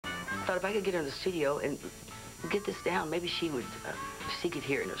thought if I could get her in the studio and get this down, maybe she could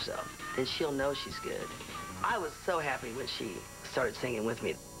hear it herself. Then she'll know she's good. I was so happy when she started singing with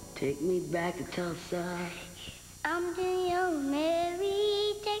me. Take me back to Tulsa. I'm too young,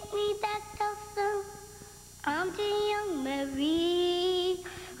 Mary. Take me back to Tulsa. I'm too young, Mary.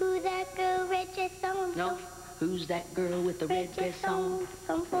 Who's that girl, red dress on? No. Who's that girl with the red dress on?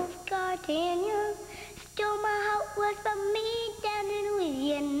 Some folks got tenure. Stole my heart was from me down in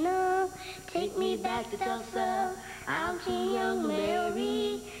Louisiana. Take me back to Tulsa. I'm too young,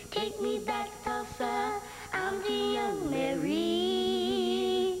 Mary. Take me back to Tulsa. I'm too young,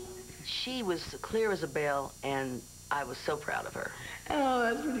 Mary. She was clear as a bell, and I was so proud of her. Oh,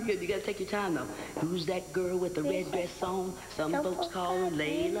 that's pretty good. You gotta take your time, though. Who's that girl with the red dress on? Some folks call her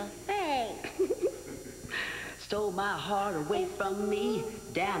Layla. Hey. Stole my heart away from me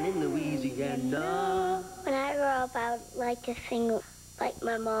down in Louisiana. When I grow up, I would like to sing like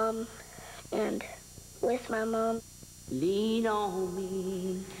my mom and with my mom. Lean on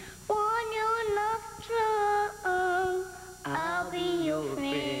me. When you're not strong, I'll be your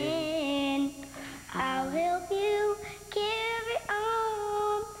friend. I'll help you carry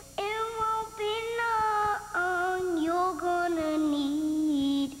on. It won't be long. You're gonna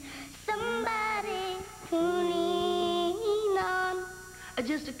need somebody to lean on.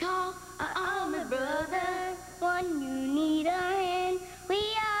 Just a call on me, brother. When you need a hand, we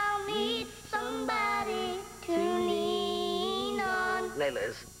all need somebody to lean on. Layla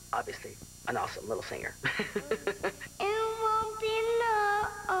is obviously an awesome little singer. It won't be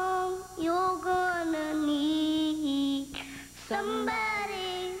long. You're gonna need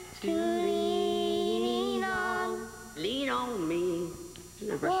somebody to lean on. Lean on me.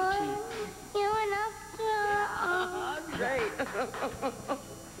 Brush your teeth. You're not strong. Great.